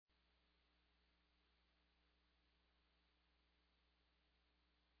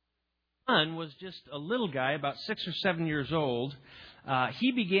son was just a little guy, about 6 or 7 years old,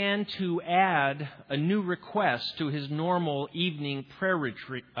 he began to add a new request to his normal evening prayer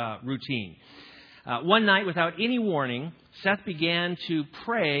routine. One night, without any warning, Seth began to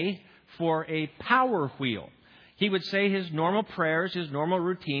pray for a power wheel. He would say his normal prayers, his normal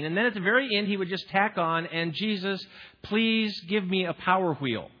routine, and then at the very end he would just tack on, "And Jesus, please give me a power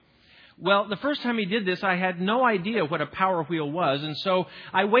wheel." Well, the first time he did this, I had no idea what a power wheel was, and so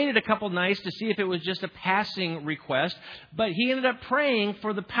I waited a couple nights to see if it was just a passing request, but he ended up praying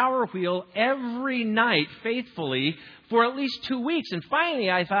for the power wheel every night faithfully for at least 2 weeks, and finally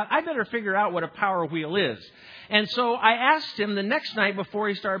I thought, I better figure out what a power wheel is. And so I asked him the next night before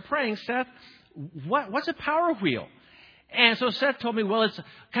he started praying, "Seth, what's a power wheel?" And so Seth told me, well, it's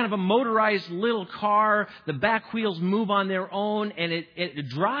kind of a motorized little car. The back wheels move on their own, and it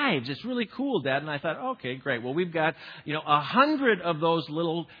drives. It's really cool, Dad. And I thought, okay, great. Well, we've got 100 of those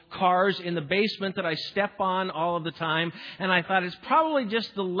little cars in the basement that I step on all of the time. And I thought it's probably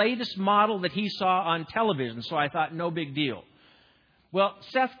just the latest model that he saw on television. So I thought, no big deal. Well,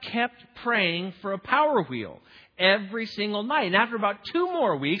 Seth kept praying for a power wheel every single night. And after about 2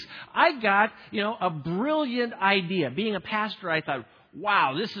 more weeks, I got, a brilliant idea. Being a pastor, I thought,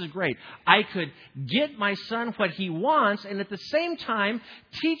 wow, this is great. I could get my son what he wants and at the same time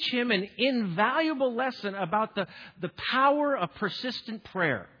teach him an invaluable lesson about the power of persistent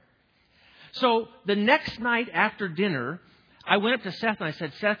prayer. So the next night after dinner, I went up to Seth and I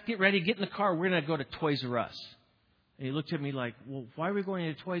said, "Seth, get ready, get in the car. We're going to go to Toys R Us." And he looked at me like, "Well, why are we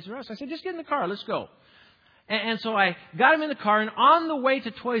going to Toys R Us?" I said, "Just get in the car. Let's go." And so I got him in the car, and on the way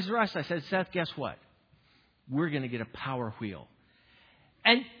to Toys R Us, I said, "Seth, guess what? We're going to get a power wheel."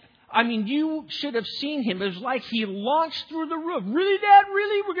 And, you should have seen him. It was like he launched through the roof. "Really, Dad?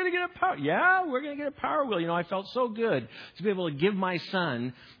 Really? We're going to get a power..." "Yeah, we're going to get a power wheel." I felt so good to be able to give my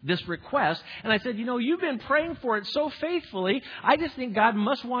son this request. And I said, "You've been praying for it so faithfully. I just think God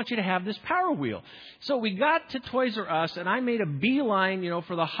must want you to have this power wheel." So we got to Toys R Us, and I made a beeline,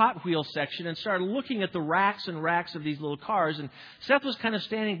 for the Hot Wheels section and started looking at the racks and racks of these little cars. And Seth was kind of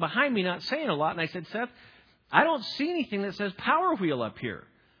standing behind me, not saying a lot. And I said, "Seth, I don't see anything that says power wheel up here."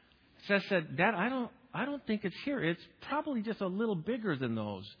 Seth said, "Dad, I don't think it's here. It's probably just a little bigger than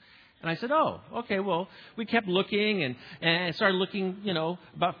those." And I said, "Oh, okay." Well, we kept looking and started looking,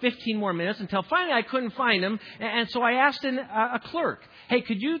 about 15 more minutes until finally I couldn't find them. And so I asked a clerk, "Hey,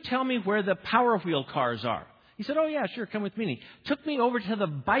 could you tell me where the power wheel cars are?" He said, "Oh, yeah, sure. Come with me." And he took me over to the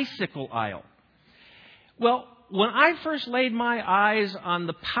bicycle aisle. Well, when I first laid my eyes on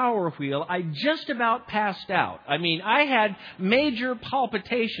the power wheel, I just about passed out. I had major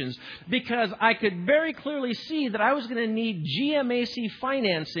palpitations because I could very clearly see that I was going to need GMAC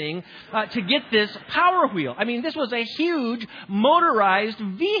financing to get this power wheel. This was a huge motorized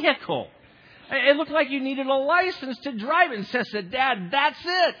vehicle. It looked like you needed a license to drive it. And Seth said, "Dad, that's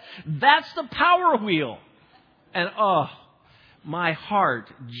it. That's the power wheel." And my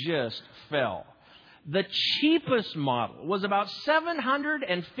heart just fell. The cheapest model was about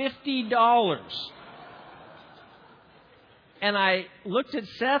 $750. And I looked at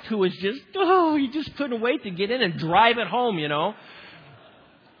Seth, who was he just couldn't wait to get in and drive it home,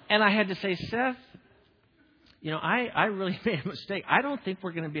 And I had to say, "Seth, I really made a mistake. I don't think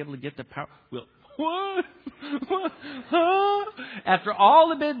we're going to be able to get the power wheel." What? After all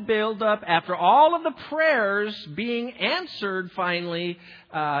the big build-up, after all of the prayers being answered finally,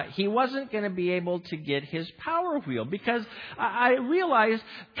 he wasn't going to be able to get his power wheel because I realized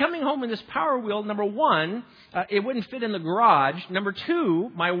coming home in this power wheel, number one, it wouldn't fit in the garage. Number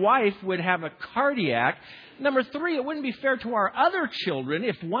two, my wife would have a cardiac. Number three, it wouldn't be fair to our other children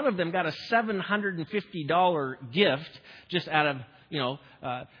if one of them got a $750 gift just out of,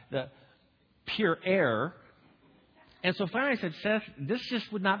 the pure air. And so finally I said, "Seth, this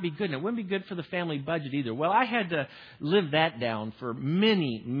just would not be good. And it wouldn't be good for the family budget either." Well, I had to live that down for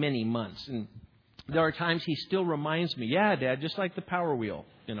many, many months. And there are times he still reminds me, "Yeah, Dad, just like the power wheel,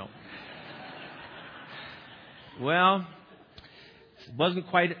 Well, it wasn't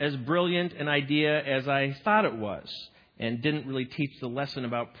quite as brilliant an idea as I thought it was, and didn't really teach the lesson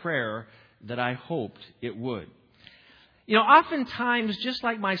about prayer that I hoped it would. Oftentimes, just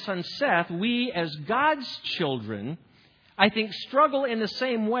like my son Seth, we as God's children, I think, struggle in the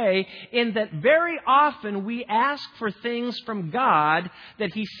same way in that very often we ask for things from God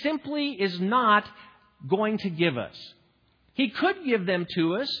that He simply is not going to give us. He could give them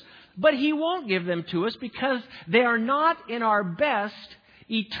to us, but He won't give them to us because they are not in our best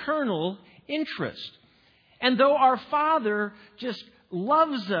eternal interest. And though our Father just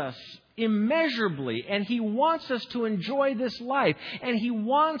loves us immeasurably, and He wants us to enjoy this life, and He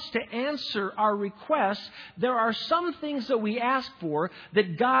wants to answer our requests, there are some things that we ask for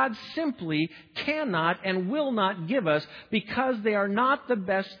that God simply cannot and will not give us because they are not the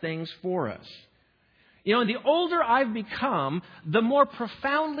best things for us. You know, the older I've become, the more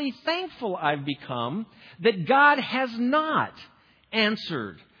profoundly thankful I've become that God has not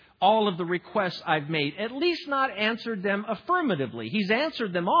answered all of the requests I've made, at least not answered them affirmatively. He's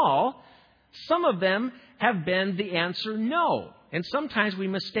answered them all. Some of them have been the answer no. And sometimes we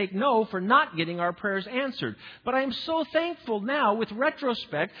mistake no for not getting our prayers answered. But I am so thankful now, with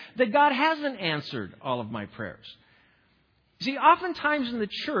retrospect, that God hasn't answered all of my prayers. See, oftentimes in the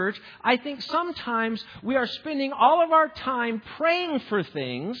church, I think sometimes we are spending all of our time praying for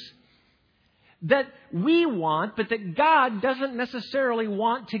things that we want, but that God doesn't necessarily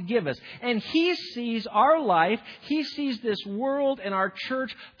want to give us. And He sees our life, He sees this world and our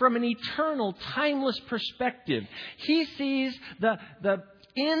church from an eternal, timeless perspective. He sees the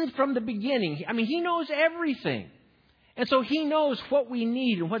end from the beginning. I mean, He knows everything. And so He knows what we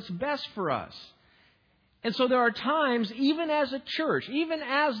need and what's best for us. And so there are times, even as a church, even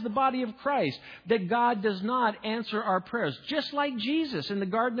as the body of Christ, that God does not answer our prayers. Just like Jesus in the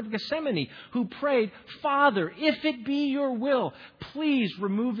Garden of Gethsemane, who prayed, "Father, if it be your will, please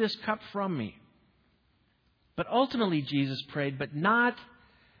remove this cup from me." But ultimately Jesus prayed, "But not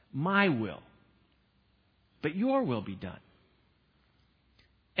my will, but your will be done."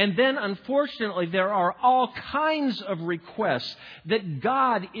 And then, unfortunately, there are all kinds of requests that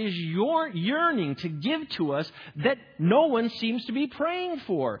God is yearning to give to us that no one seems to be praying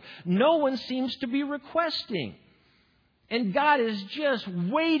for. No one seems to be requesting. And God is just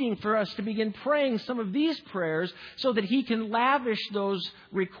waiting for us to begin praying some of these prayers so that He can lavish those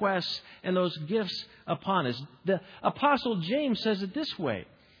requests and those gifts upon us. The Apostle James says it this way.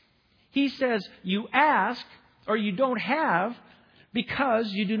 He says, "You ask or you don't have because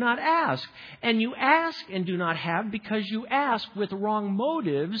you do not ask. And you ask and do not have because you ask with wrong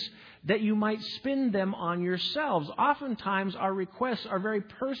motives that you might spend them on yourselves." Oftentimes our requests are very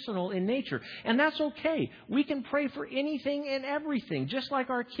personal in nature. And that's okay. We can pray for anything and everything, just like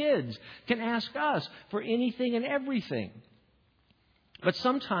our kids can ask us for anything and everything. But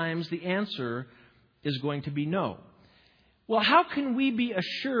sometimes the answer is going to be no. Well, how can we be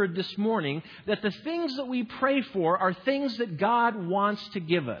assured this morning that the things that we pray for are things that God wants to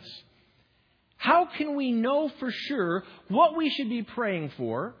give us? How can we know for sure what we should be praying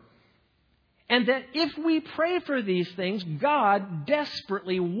for? And that if we pray for these things, God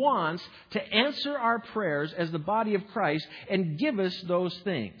desperately wants to answer our prayers as the body of Christ and give us those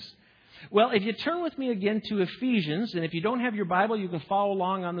things. Well, if you turn with me again to Ephesians, and if you don't have your Bible, you can follow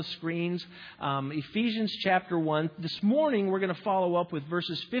along on the screens. Ephesians chapter 1. This morning, we're going to follow up with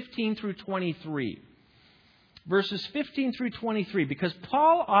verses 15 through 23. Verses 15 through 23, because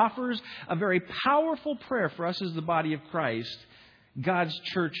Paul offers a very powerful prayer for us as the body of Christ, God's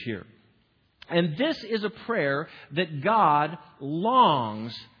church here. And this is a prayer that God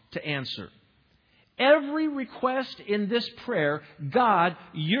longs to answer. Every request in this prayer, God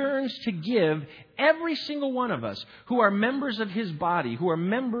yearns to give every single one of us who are members of His body, who are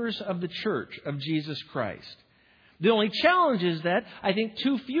members of the church of Jesus Christ. The only challenge is that I think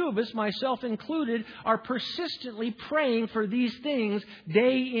too few of us, myself included, are persistently praying for these things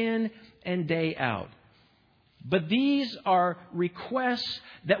day in and day out. But these are requests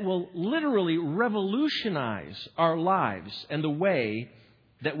that will literally revolutionize our lives and the way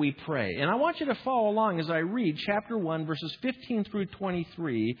that we pray. And I want you to follow along as I read chapter 1, verses 15 through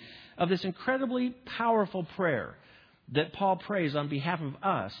 23 of this incredibly powerful prayer that Paul prays on behalf of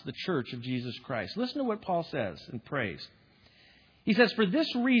us, the church of Jesus Christ. Listen to what Paul says and prays. He says, "For this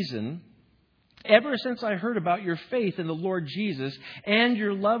reason, ever since I heard about your faith in the Lord Jesus and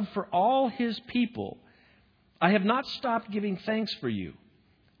your love for all His people, I have not stopped giving thanks for you,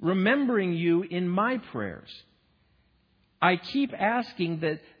 remembering you in my prayers. I keep asking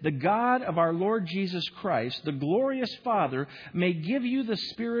that the God of our Lord Jesus Christ, the glorious Father, may give you the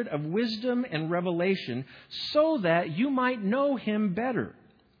spirit of wisdom and revelation so that you might know Him better.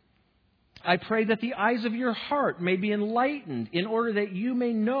 I pray that the eyes of your heart may be enlightened in order that you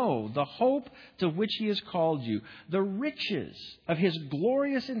may know the hope to which He has called you, the riches of His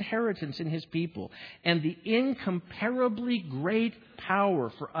glorious inheritance in His people, and the incomparably great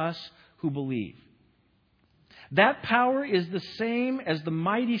power for us who believe. That power is the same as the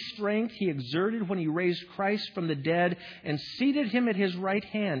mighty strength He exerted when He raised Christ from the dead and seated Him at His right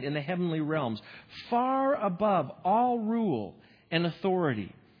hand in the heavenly realms, far above all rule and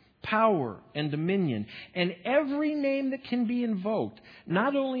authority, power, and dominion, and every name that can be invoked,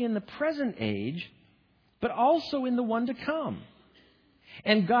 not only in the present age, but also in the one to come.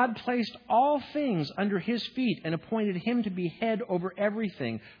 And God placed all things under His feet and appointed Him to be head over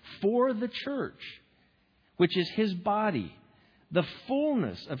everything for the church, which is His body, the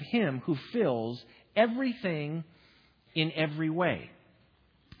fullness of Him who fills everything in every way.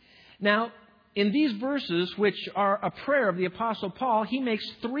 Now, in these verses, which are a prayer of the Apostle Paul, he makes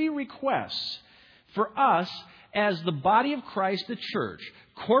three requests for us as the body of Christ, the church,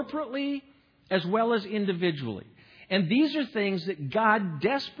 corporately as well as individually. And these are things that God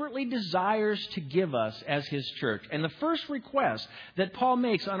desperately desires to give us as His church. And the first request that Paul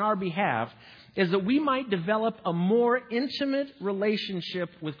makes on our behalf is that we might develop a more intimate relationship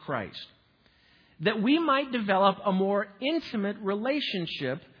with Christ. That we might develop a more intimate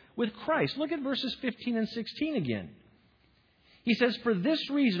relationship with Christ. Look at verses 15 and 16 again. He says, for this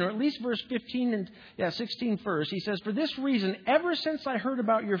reason, or at least verse 16 first, he says, for this reason, ever since I heard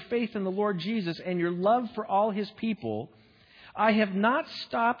about your faith in the Lord Jesus and your love for all His people, I have not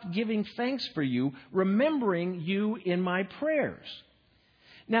stopped giving thanks for you, remembering you in my prayers.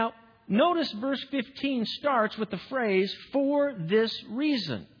 Now, notice verse 15 starts with the phrase, for this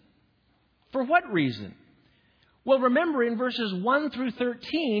reason. For what reason? Well, remember in verses 1 through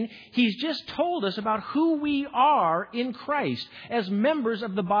 13, he's just told us about who we are in Christ as members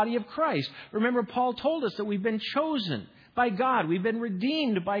of the body of Christ. Remember, Paul told us that we've been chosen by God. We've been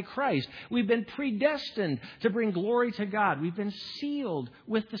redeemed by Christ. We've been predestined to bring glory to God. We've been sealed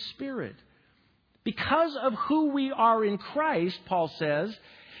with the Spirit. Because of who we are in Christ, Paul says,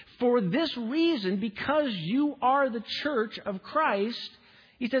 for this reason, because you are the church of Christ,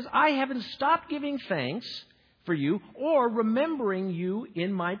 he says, I haven't stopped giving thanks for you or remembering you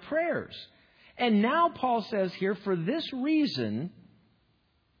in my prayers. And now Paul says here, for this reason,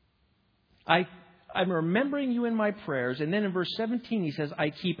 I'm remembering you in my prayers. And then in verse 17 he says,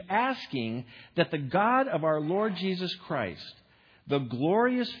 I keep asking that the God of our Lord Jesus Christ, the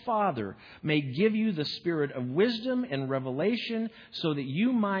glorious Father, may give you the spirit of wisdom and revelation so that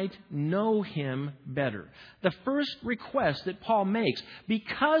you might know Him better. The first request that Paul makes,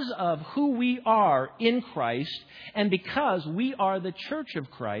 because of who we are in Christ and because we are the church of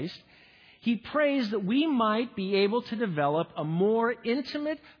Christ, he prays that we might be able to develop a more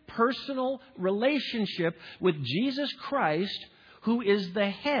intimate, personal relationship with Jesus Christ, who is the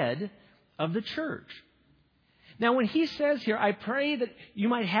head of the church. Now, when he says here, I pray that you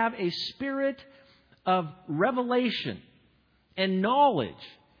might have a spirit of revelation and knowledge.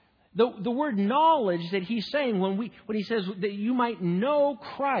 The word knowledge that he's saying when he says that you might know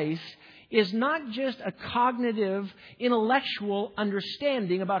Christ is not just a cognitive, intellectual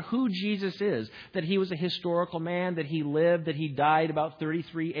understanding about who Jesus is. That He was a historical man, that He lived, that He died about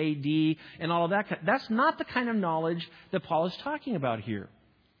 33 A.D. and all of that. That's not the kind of knowledge that Paul is talking about here.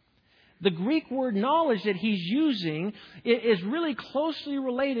 The Greek word knowledge that he's using is really closely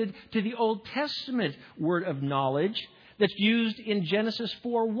related to the Old Testament word of knowledge that's used in Genesis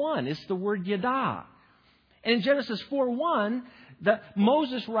 4:1. It's the word yada. And in Genesis 4:1,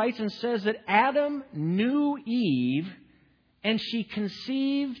 Moses writes and says that Adam knew Eve and she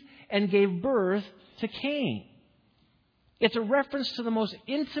conceived and gave birth to Cain. It's a reference to the most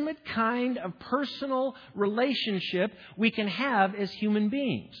intimate kind of personal relationship we can have as human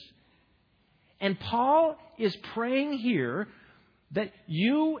beings. And Paul is praying here that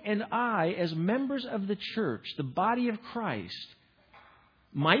you and I, as members of the church, the body of Christ,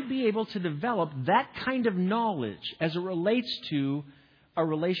 might be able to develop that kind of knowledge as it relates to our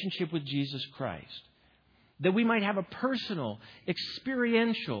relationship with Jesus Christ. That we might have a personal,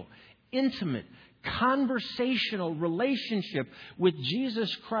 experiential, intimate, conversational relationship with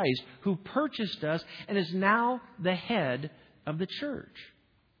Jesus Christ, who purchased us and is now the head of the church.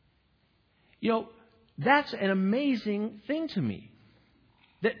 You know, that's an amazing thing to me.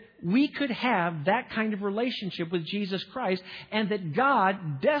 That we could have that kind of relationship with Jesus Christ and that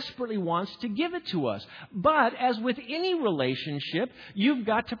God desperately wants to give it to us. But as with any relationship, you've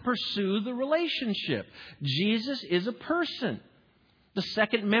got to pursue the relationship. Jesus is a person. The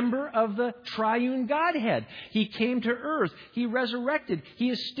second member of the triune Godhead. He came to earth. He resurrected. He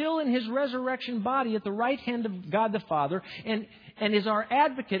is still in His resurrection body at the right hand of God the Father and is our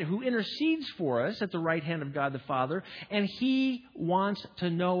advocate who intercedes for us at the right hand of God the Father. And He wants to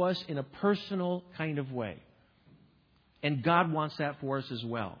know us in a personal kind of way. And God wants that for us as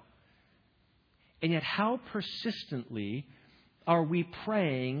well. And yet how persistently are we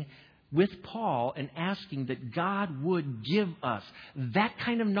praying with Paul and asking that God would give us that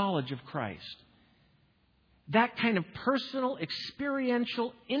kind of knowledge of Christ? That kind of personal,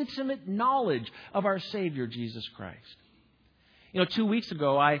 experiential, intimate knowledge of our Savior, Jesus Christ. 2 weeks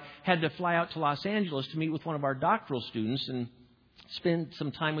ago, I had to fly out to Los Angeles to meet with one of our doctoral students and spend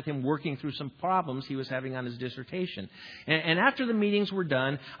some time with him working through some problems he was having on his dissertation. And after the meetings were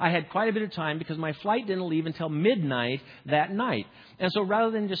done, I had quite a bit of time because my flight didn't leave until midnight that night. And so rather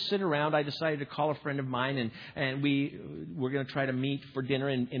than just sit around, I decided to call a friend of mine, and we were going to try to meet for dinner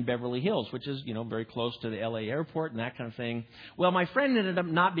in Beverly Hills, which is, very close to the LA airport and that kind of thing. Well, my friend ended up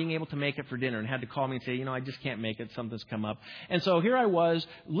not being able to make it for dinner and had to call me and say, I just can't make it. Something's come up. And so here I was,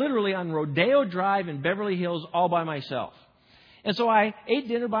 literally on Rodeo Drive in Beverly Hills all by myself. And so I ate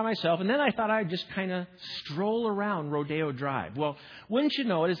dinner by myself, and then I thought I'd just kind of stroll around Rodeo Drive. Well, wouldn't you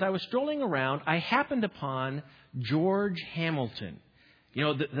know it, as I was strolling around, I happened upon George Hamilton.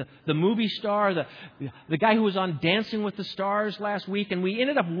 The movie star, the guy who was on Dancing with the Stars last week, and we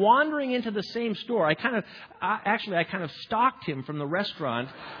ended up wandering into the same store. I kind of stalked him from the restaurant.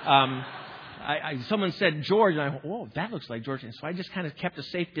 Someone said George, and I went, whoa, that looks like George. And so I just kind of kept a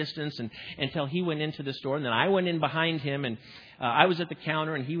safe distance until he went into the store. And then I went in behind him, and I was at the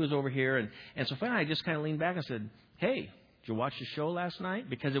counter, and he was over here. And so finally I just kind of leaned back and said, hey, did you watch the show last night?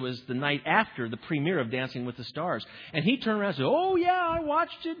 Because it was the night after the premiere of Dancing with the Stars. And he turned around and said, oh, yeah, I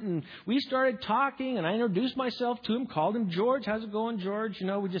watched it. And we started talking, and I introduced myself to him, called him George. How's it going, George?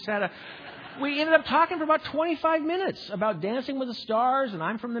 We ended up talking for about 25 minutes about Dancing with the Stars, and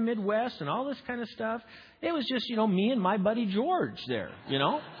I'm from the Midwest and all this kind of stuff. It was just, me and my buddy George there,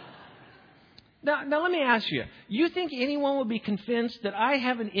 Now, let me ask you, you think anyone would be convinced that I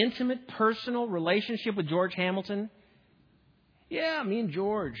have an intimate, personal relationship with George Hamilton? Yeah, me and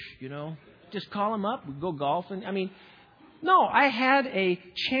George, just call him up, we go golfing. No, I had a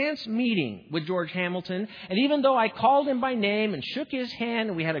chance meeting with George Hamilton, and even though I called him by name and shook his hand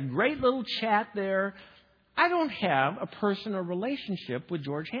and we had a great little chat there, I don't have a personal relationship with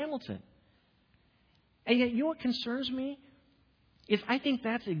George Hamilton. And yet, what concerns me is I think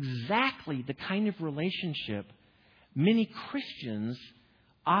that's exactly the kind of relationship many Christians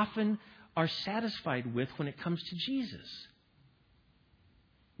often are satisfied with when it comes to Jesus.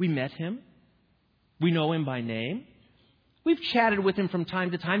 We met him. We know him by name. We've chatted with him from time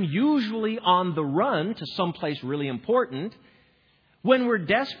to time, usually on the run to someplace really important. When we're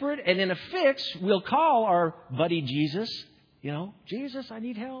desperate and in a fix, we'll call our buddy Jesus. Jesus, I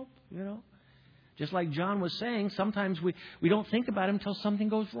need help. Just like John was saying, sometimes we don't think about him until something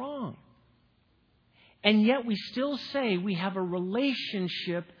goes wrong. And yet we still say we have a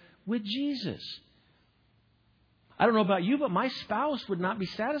relationship with Jesus. I don't know about you, but my spouse would not be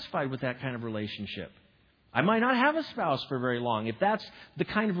satisfied with that kind of relationship. I might not have a spouse for very long if that's the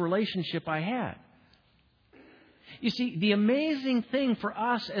kind of relationship I had. You see, the amazing thing for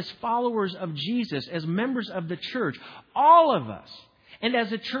us as followers of Jesus, as members of the church, all of us, and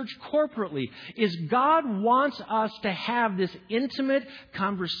as a church corporately, is God wants us to have this intimate,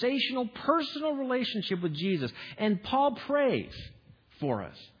 conversational, personal relationship with Jesus. And Paul prays for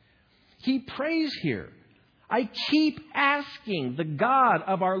us. He prays here. I keep asking the God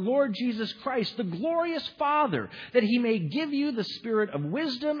of our Lord Jesus Christ, the glorious Father, that He may give you the spirit of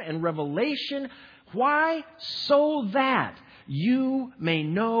wisdom and revelation. Why? So that you may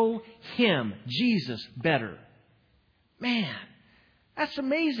know Him, Jesus, better. Man, that's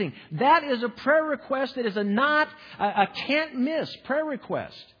amazing. That is a prayer request that is a can't miss prayer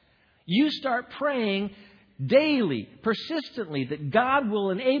request. You start praying daily, persistently, that God will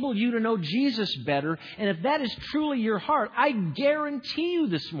enable you to know Jesus better. And if that is truly your heart, I guarantee you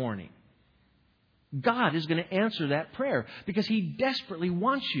this morning, God is going to answer that prayer because He desperately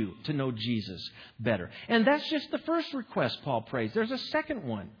wants you to know Jesus better. And that's just the first request Paul prays. There's a second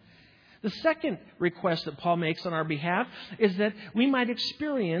one. The second request that Paul makes on our behalf is that we might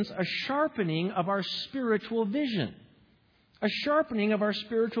experience a sharpening of our spiritual vision. A sharpening of our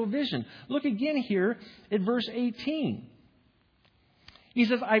spiritual vision. Look again here at verse 18. He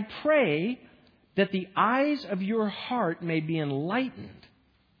says, I pray that the eyes of your heart may be enlightened.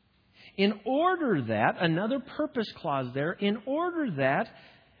 In order that, another purpose clause there, in order that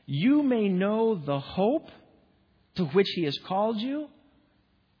you may know the hope to which He has called you,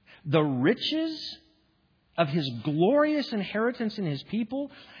 the riches of His glorious inheritance in His people,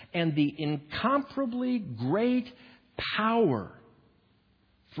 and the incomparably great power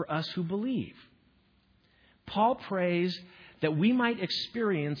for us who believe. Paul prays that we might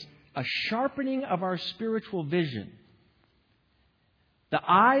experience a sharpening of our spiritual vision. The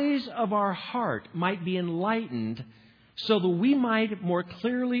eyes of our heart might be enlightened so that we might more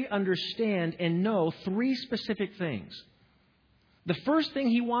clearly understand and know three specific things. The first thing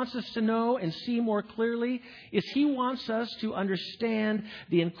He wants us to know and see more clearly is He wants us to understand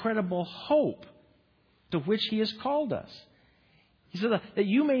the incredible hope to which He has called us. He said that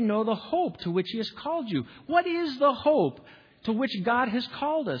you may know the hope to which He has called you. What is the hope to which God has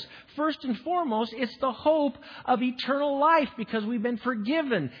called us? First and foremost, it's the hope of eternal life because we've been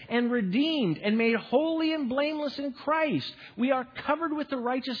forgiven and redeemed and made holy and blameless in Christ. We are covered with the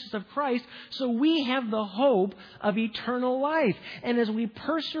righteousness of Christ, so we have the hope of eternal life. And as we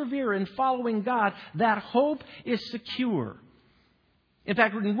persevere in following God, that hope is secure. In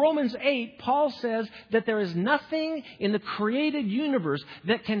fact, in Romans 8, Paul says that there is nothing in the created universe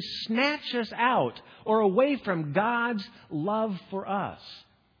that can snatch us out or away from God's love for us.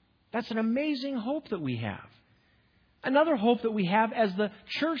 That's an amazing hope that we have. Another hope that we have as the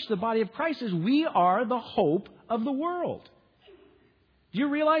church, the body of Christ, is we are the hope of the world. Do you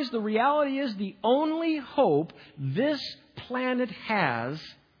realize the reality is the only hope this planet has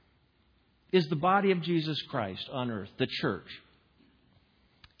is the body of Jesus Christ on earth, the church.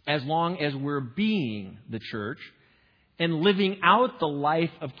 As long as we're being the church and living out the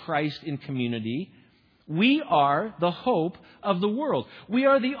life of Christ in community, we are the hope of the world. We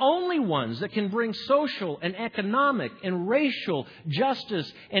are the only ones that can bring social and economic and racial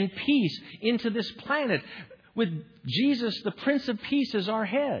justice and peace into this planet with Jesus, the Prince of Peace, as our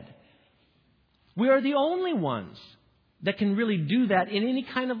head. We are the only ones that can really do that in any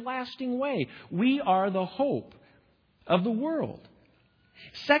kind of lasting way. We are the hope of the world.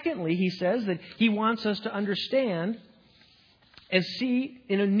 Secondly, he says that he wants us to understand and see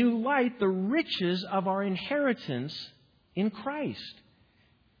in a new light the riches of our inheritance in Christ.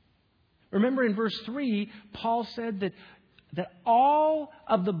 Remember in verse 3, Paul said that all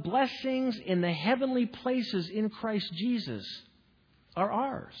of the blessings in the heavenly places in Christ Jesus are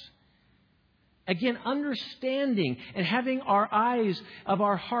ours. Again, understanding and having our eyes of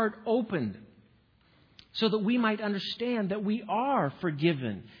our heart opened so that we might understand that we are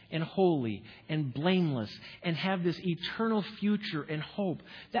forgiven and holy and blameless and have this eternal future and hope.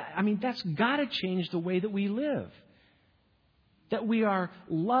 That's got to change the way that we live. That we are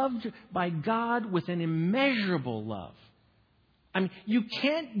loved by God with an immeasurable love. You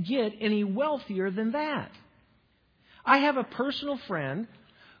can't get any wealthier than that. I have a personal friend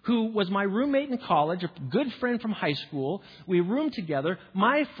who was my roommate in college, a good friend from high school. We roomed together.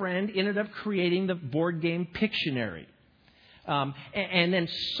 My friend ended up creating the board game Pictionary. And then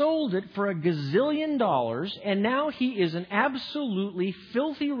sold it for $1 gazillion. And now he is an absolutely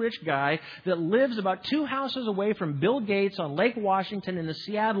filthy rich guy that lives about 2 houses away from Bill Gates on Lake Washington in the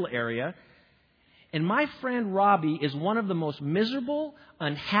Seattle area. And my friend Robbie is one of the most miserable,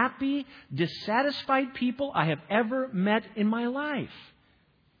 unhappy, dissatisfied people I have ever met in my life.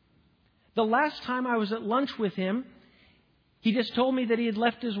 The last time I was at lunch with him, he just told me that he had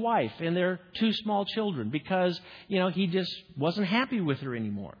left his wife and their 2 small children because, he just wasn't happy with her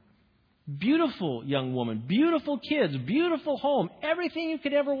anymore. Beautiful young woman, beautiful kids, beautiful home, everything you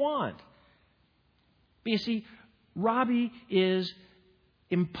could ever want. But you see, Robbie is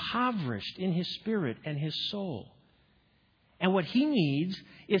impoverished in his spirit and his soul. And what he needs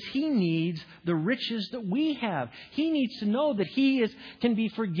the riches that we have. He needs to know that he can be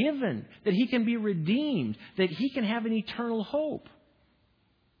forgiven, that he can be redeemed, that he can have an eternal hope.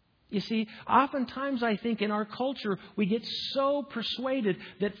 You see, oftentimes I think in our culture we get so persuaded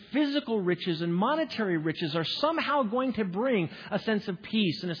that physical riches and monetary riches are somehow going to bring a sense of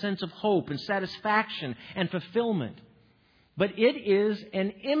peace and a sense of hope and satisfaction and fulfillment. But it is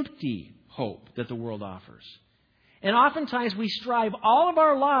an empty hope that the world offers. And oftentimes we strive all of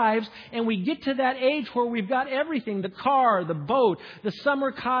our lives and we get to that age where we've got everything, the car, the boat, the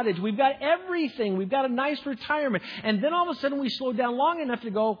summer cottage. We've got everything. We've got a nice retirement. And then all of a sudden we slow down long enough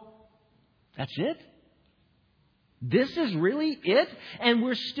to go, that's it? This is really it? And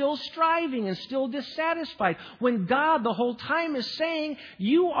we're still striving and still dissatisfied. When God the whole time is saying,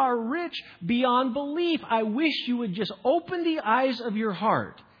 you are rich beyond belief. I wish you would just open the eyes of your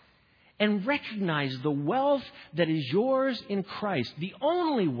heart and recognize the wealth that is yours in Christ. The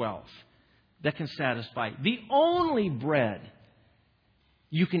only wealth that can satisfy. The only bread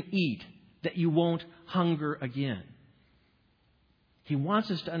you can eat that you won't hunger again. He wants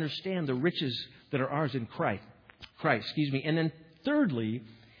us to understand the riches that are ours in Christ. And then thirdly,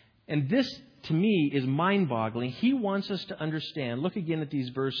 and this to me is mind-boggling, he wants us to understand, look again at these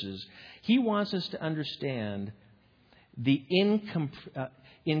verses, he wants us to understand the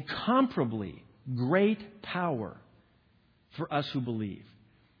incomparably great power for us who believe.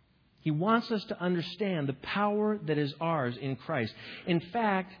 He wants us to understand the power that is ours in Christ. In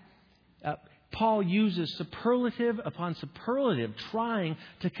fact, Paul uses superlative upon superlative, trying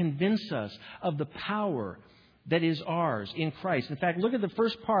to convince us of the power that is ours in Christ. In fact, look at the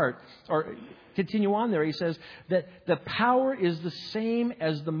first part, or continue on there. He says that the power is the same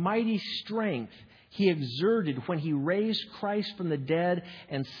as the mighty strength He exerted when He raised Christ from the dead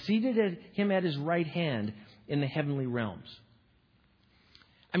and seated Him at His right hand in the heavenly realms.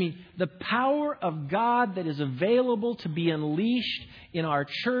 I mean, the power of God that is available to be unleashed in our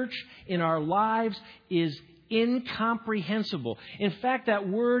church, in our lives, is incomprehensible. In fact, that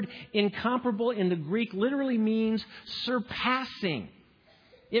word incomparable in the Greek literally means surpassing.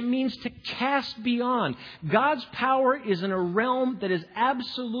 It means to cast beyond. God's power is in a realm that is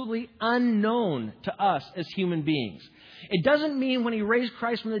absolutely unknown to us as human beings. It doesn't mean when He raised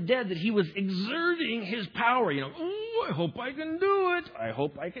Christ from the dead that He was exerting His power. Ooh, I hope I can do it. I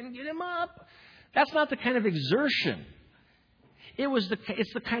hope I can get Him up. That's not the kind of exertion.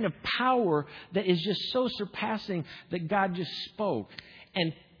 It's the kind of power that is just so surpassing that God just spoke.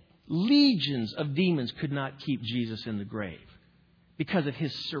 And legions of demons could not keep Jesus in the grave because of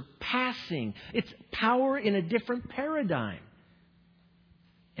His surpassing. It's power in a different paradigm.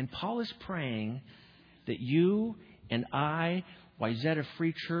 And Paul is praying that you and I, Wayzata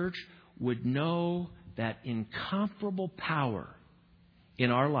Free Church, would know that incomparable power in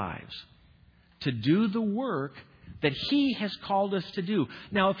our lives to do the work that He has called us to do.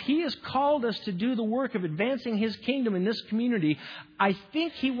 Now, if He has called us to do the work of advancing His kingdom in this community, I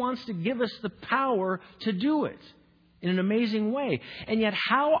think He wants to give us the power to do it in an amazing way. And yet,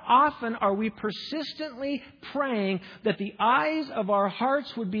 how often are we persistently praying that the eyes of our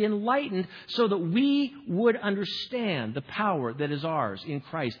hearts would be enlightened so that we would understand the power that is ours in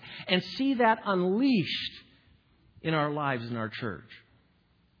Christ and see that unleashed in our lives in our church?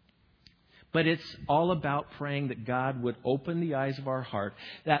 But it's all about praying that God would open the eyes of our heart.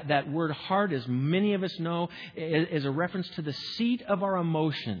 That word heart, as many of us know, is a reference to the seat of our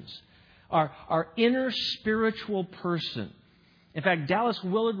emotions, our inner spiritual person. In fact, Dallas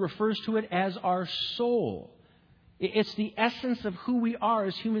Willard refers to it as our soul. It's the essence of who we are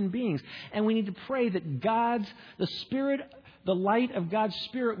as human beings. And we need to pray that the Spirit, the light of God's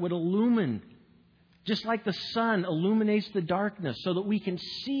Spirit would illumine, just like the sun illuminates the darkness, so that we can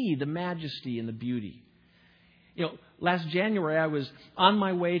see the majesty and the beauty. Last January I was on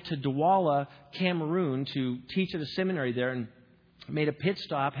my way to Douala, Cameroon, to teach at a seminary there, and made a pit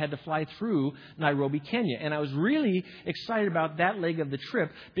stop, had to fly through Nairobi, Kenya. And I was really excited about that leg of the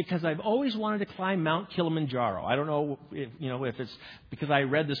trip because I've always wanted to climb Mount Kilimanjaro. I don't know if it's because I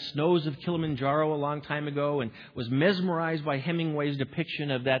read The Snows of Kilimanjaro a long time ago and was mesmerized by Hemingway's depiction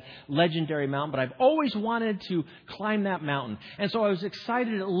of that legendary mountain, but I've always wanted to climb that mountain. And so I was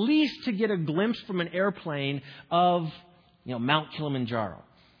excited at least to get a glimpse from an airplane of Mount Kilimanjaro.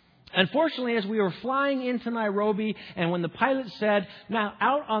 Unfortunately, as we were flying into Nairobi, and when the pilot said, now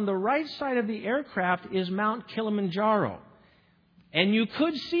out on the right side of the aircraft is Mount Kilimanjaro. And you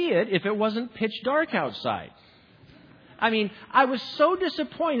could see it if it wasn't pitch dark outside. I mean, I was so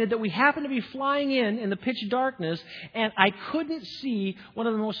disappointed that we happened to be flying in the pitch darkness, and I couldn't see one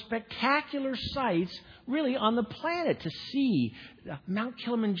of the most spectacular sights really on the planet, to see Mount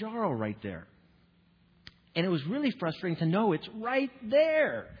Kilimanjaro right there. And it was really frustrating to know it's right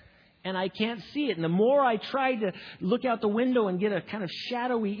there. And I can't see it. And the more I tried to look out the window and get a kind of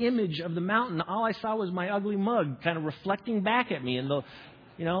shadowy image of the mountain, all I saw was my ugly mug kind of reflecting back at me in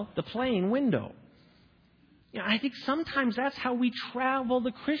the plane window. I think sometimes that's how we travel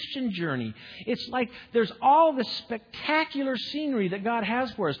the Christian journey. It's like there's all this spectacular scenery that God has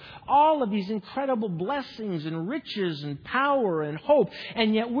for us. All of these incredible blessings and riches and power and hope.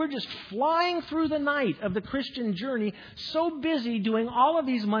 And yet we're just flying through the night of the Christian journey, so busy doing all of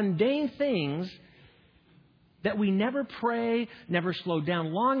these mundane things that we never pray, never slow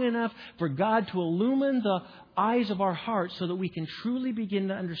down long enough for God to illumine the eyes of our hearts so that we can truly begin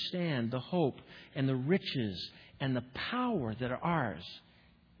to understand the hope and the riches and the power that are ours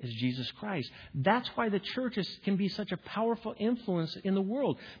is Jesus Christ. That's why the church can be such a powerful influence in the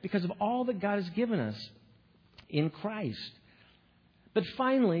world, because of all that God has given us in Christ. But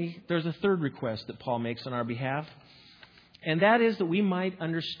finally, there's a third request that Paul makes on our behalf, and that is that we might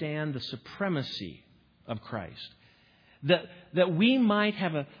understand the supremacy of Christ. That we might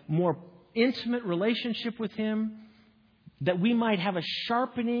have a more intimate relationship with Him, that we might have a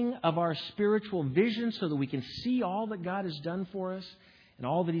sharpening of our spiritual vision so that we can see all that God has done for us and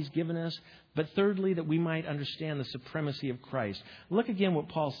all that He's given us. But thirdly, that we might understand the supremacy of Christ. Look again what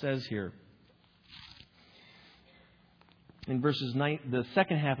Paul says here in the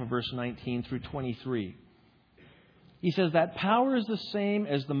second half of verse 19 through 23. He says that power is the same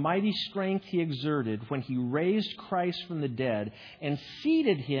as the mighty strength He exerted when He raised Christ from the dead and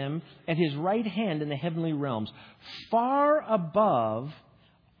seated Him at His right hand in the heavenly realms, far above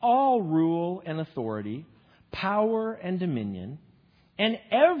all rule and authority, power and dominion, and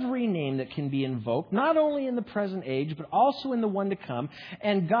every name that can be invoked, not only in the present age, but also in the one to come.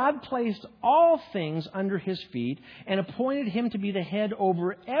 And God placed all things under His feet and appointed Him to be the head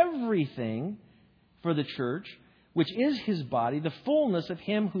over everything for the church, which is His body, the fullness of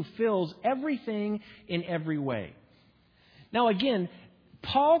Him who fills everything in every way. Now again,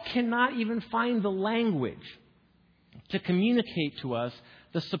 Paul cannot even find the language to communicate to us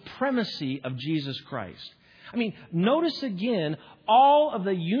the supremacy of Jesus Christ. I mean, notice again all of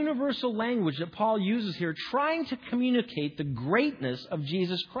the universal language that Paul uses here trying to communicate the greatness of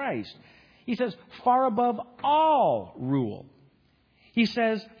Jesus Christ. He says, far above all rule. He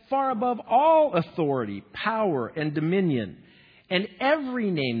says, far above all authority, power, and dominion, and every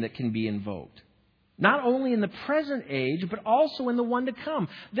name that can be invoked. Not only in the present age, but also in the one to come.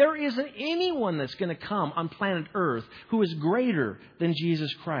 There isn't anyone that's going to come on planet Earth who is greater than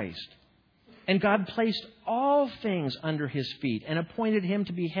Jesus Christ. And God placed all things under His feet and appointed Him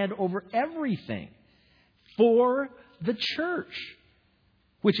to be head over everything for the church,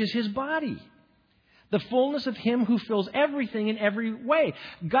 which is His body. The fullness of Him who fills everything in every way.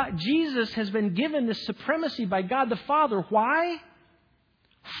 Jesus has been given this supremacy by God the Father. Why?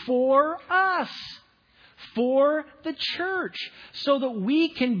 For us. For the church. So that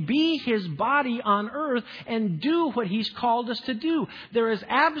we can be His body on earth and do what He's called us to do. There is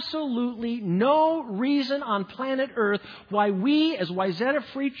absolutely no reason on planet Earth why we as Wayzata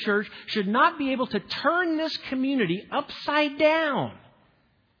Free Church should not be able to turn this community upside down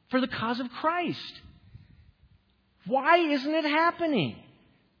for the cause of Christ. Why isn't it happening?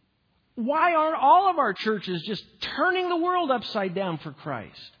 Why aren't all of our churches just turning the world upside down for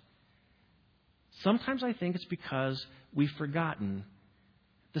Christ? Sometimes I think it's because we've forgotten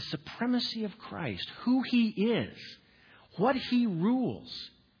the supremacy of Christ, who He is, what He rules.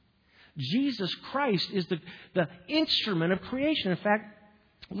 Jesus Christ is the instrument of creation. In fact,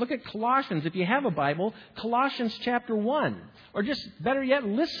 look at Colossians. If you have a Bible, Colossians chapter 1. Or just better yet,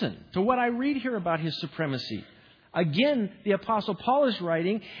 listen to what I read here about His supremacy. Again, the Apostle Paul is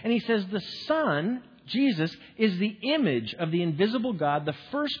writing, and he says, the Son, Jesus, is the image of the invisible God, the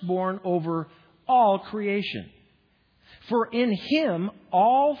firstborn over all creation. For in Him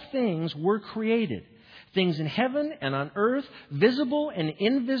all things were created, things in heaven and on earth, visible and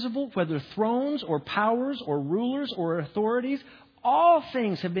invisible, whether thrones or powers or rulers or authorities, all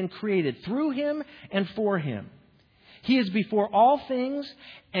things have been created through Him and for Him. He is before all things,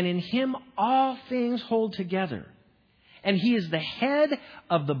 and in Him all things hold together. And He is the head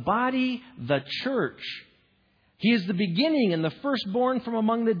of the body, the church. He is the beginning and the firstborn from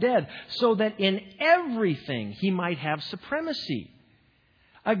among the dead, so that in everything He might have supremacy.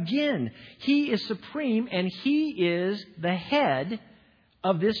 Again, He is supreme and He is the head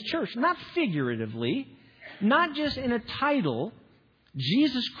of this church. Not figuratively, not just in a title.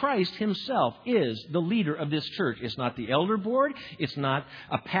 Jesus Christ Himself is the leader of this church. It's not the elder board. It's not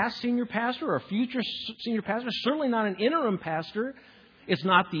a past senior pastor or a future senior pastor. Certainly not an interim pastor. It's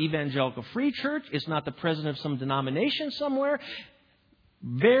not the Evangelical Free Church. It's not the president of some denomination somewhere.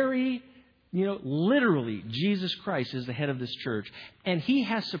 Literally, Jesus Christ is the head of this church. And He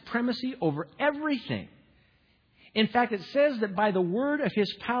has supremacy over everything. In fact, it says that by the word of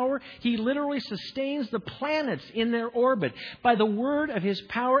His power, He literally sustains the planets in their orbit. By the word of His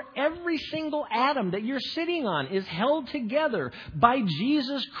power, every single atom that you're sitting on is held together by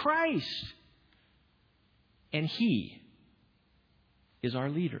Jesus Christ. And He is our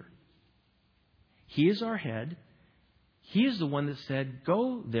leader. He is our head. He is the one that said,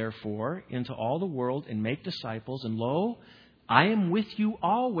 go therefore into all the world and make disciples. And lo, I am with you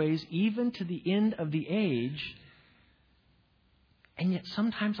always, even to the end of the age. And yet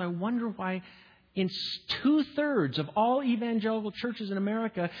sometimes I wonder why in 2/3 of all evangelical churches in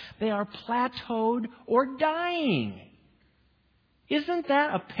America, they are plateaued or dying. Isn't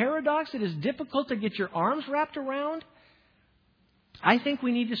that a paradox that is difficult to get your arms wrapped around? I think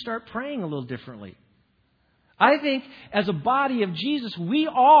we need to start praying a little differently. I think as a body of Jesus, we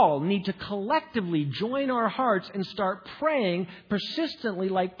all need to collectively join our hearts and start praying persistently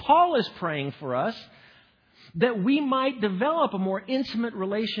like Paul is praying for us, that we might develop a more intimate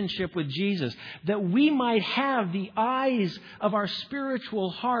relationship with Jesus, that we might have the eyes of our spiritual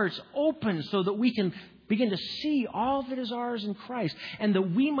hearts open so that we can begin to see all that is ours in Christ, and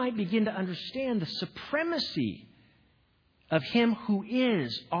that we might begin to understand the supremacy of Him who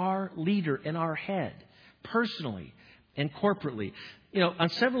is our leader and our head, personally, and corporately. On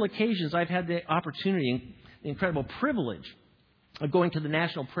several occasions, I've had the opportunity, the incredible privilege of going to the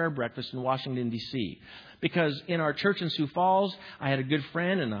National Prayer Breakfast in Washington, D.C. Because in our church in Sioux Falls, I had a good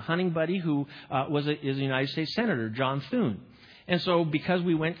friend and a hunting buddy who is a United States Senator, John Thune. And so because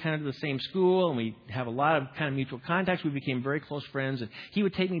we went kind of to the same school and we have a lot of kind of mutual contacts, we became very close friends. And he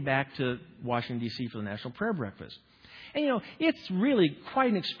would take me back to Washington, D.C. for the National Prayer Breakfast. And, it's really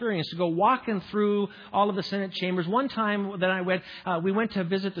quite an experience to go walking through all of the Senate chambers. One time that I went, we went to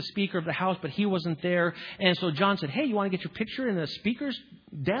visit the Speaker of the House, but he wasn't there. And so John said, hey, you want to get your picture in the Speaker's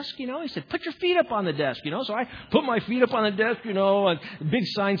desk? He said, put your feet up on the desk, So I put my feet up on the desk, a big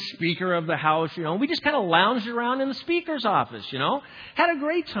sign, Speaker of the House, We just kind of lounged around in the Speaker's office, Had a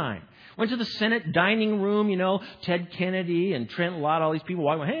great time. Went to the Senate dining room, Ted Kennedy and Trent Lott, all these people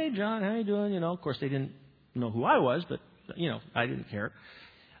walking, hey, John, how you doing? Of course, they didn't know who I was, but, I didn't care.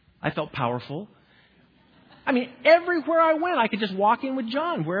 I felt powerful. I mean, everywhere I went, I could just walk in with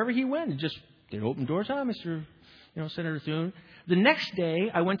John, wherever he went. They'd open doors. Hi, Mr. Senator Thune. The next day,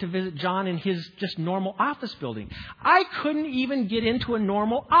 I went to visit John in his just normal office building. I couldn't even get into a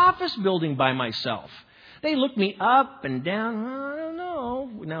normal office building by myself. They looked me up and down. I don't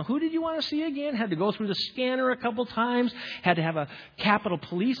know. Now, who did you want to see again? Had to go through the scanner a couple times. Had to have a Capitol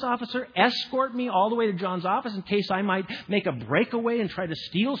Police officer escort me all the way to John's office in case I might make a breakaway and try to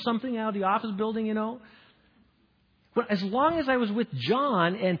steal something out of the office building, But as long as I was with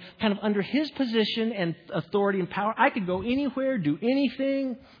John and kind of under his position and authority and power, I could go anywhere, do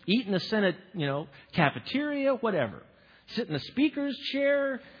anything, eat in the Senate, cafeteria, whatever. Sit in the Speaker's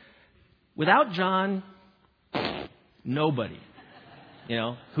chair. Without John, nobody.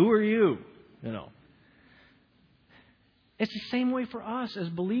 Who are you? It's the same way for us as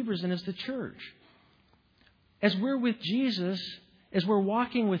believers and as the church. As we're with Jesus, as we're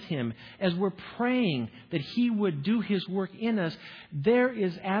walking with Him, as we're praying that He would do His work in us, there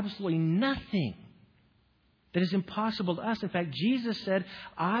is absolutely nothing that is impossible to us. In fact, Jesus said,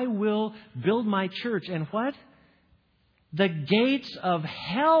 I will build my church. And what? The gates of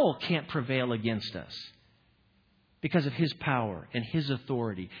hell can't prevail against us because of His power and His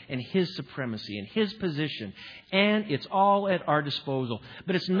authority and His supremacy and His position. And it's all at our disposal.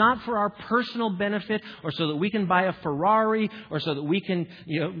 But it's not for our personal benefit or so that we can buy a Ferrari or so that we can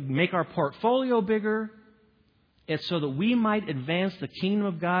make our portfolio bigger. It's so that we might advance the kingdom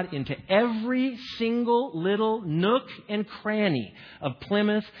of God into every single little nook and cranny of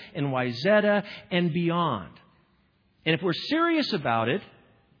Plymouth and Wayzata and beyond. And if we're serious about it,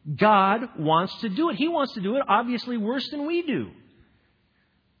 God wants to do it. He wants to do it, obviously, worse than we do.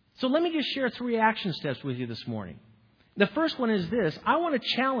 So let me just share 3 action steps with you this morning. The first one is this. I want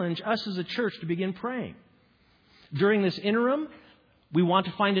to challenge us as a church to begin praying. During this interim, we want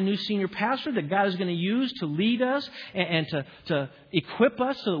to find a new senior pastor that God is going to use to lead us and to equip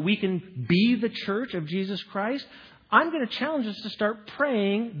us so that we can be the church of Jesus Christ. I'm going to challenge us to start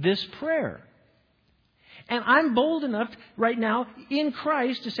praying this prayer. And I'm bold enough right now in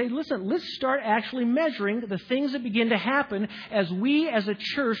Christ to say, listen, let's start actually measuring the things that begin to happen as we as a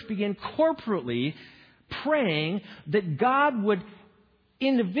church begin corporately praying that God would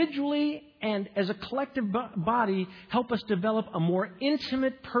individually and as a collective body help us develop a more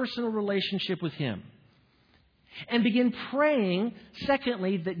intimate personal relationship with Him. And begin praying,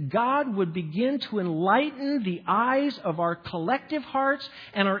 secondly, that God would begin to enlighten the eyes of our collective hearts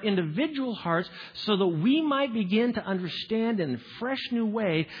and our individual hearts so that we might begin to understand in a fresh new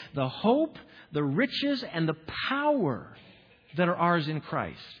way the hope, the riches, and the power that are ours in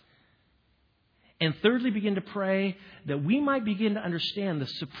Christ. And thirdly, begin to pray that we might begin to understand the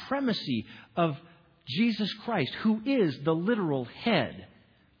supremacy of Jesus Christ, who is the literal head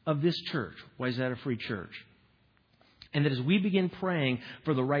of this church, Wayzata Free Church. And that as we begin praying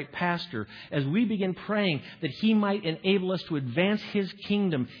for the right pastor, as we begin praying that he might enable us to advance His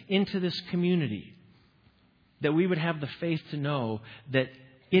kingdom into this community, that we would have the faith to know that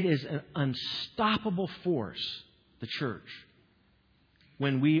it is an unstoppable force, the church,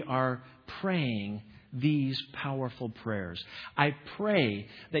 when we are praying these powerful prayers. I pray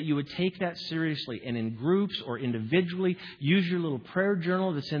that you would take that seriously and in groups or individually use your little prayer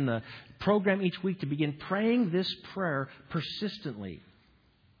journal that's in the program each week to begin praying this prayer persistently,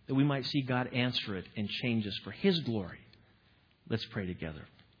 that we might see God answer it and change us for His glory. Let's pray together.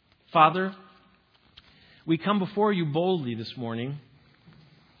 Father, we come before you boldly this morning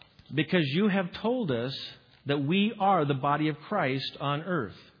because you have told us that we are the body of Christ on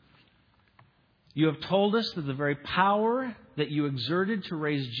earth. You have told us that the very power that you exerted to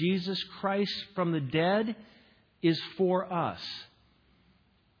raise Jesus Christ from the dead is for us,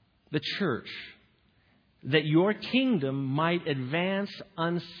 the church. that your kingdom might advance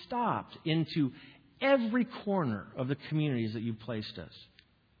unstopped into every corner of the communities that you've placed us.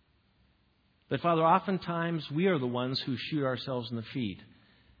 But Father, oftentimes we are the ones who shoot ourselves in the feet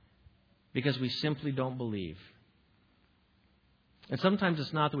because we simply don't believe. And sometimes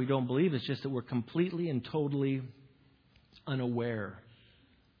it's not that we don't believe, it's just that we're completely and totally unaware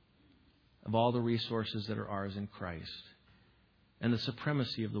of all the resources that are ours in Christ and the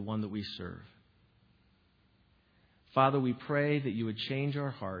supremacy of the one that we serve. Father, we pray that you would change our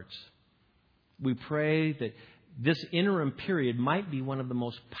hearts. We pray that this interim period might be one of the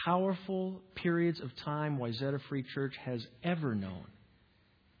most powerful periods of time Wayzata Free Church has ever known.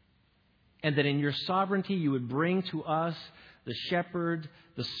 And that in your sovereignty you would bring to us the shepherd,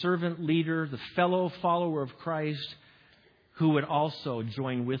 the servant leader, the fellow follower of Christ who would also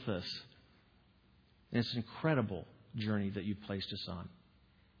join with us in this incredible journey that you've placed us on.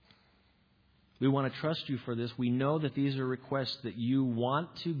 We want to trust you for this. We know that these are requests that you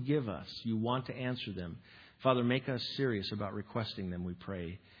want to give us. You want to answer them. Father, make us serious about requesting them, we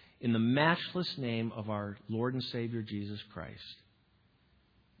pray. In the matchless name of our Lord and Savior, Jesus Christ.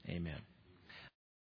 Amen.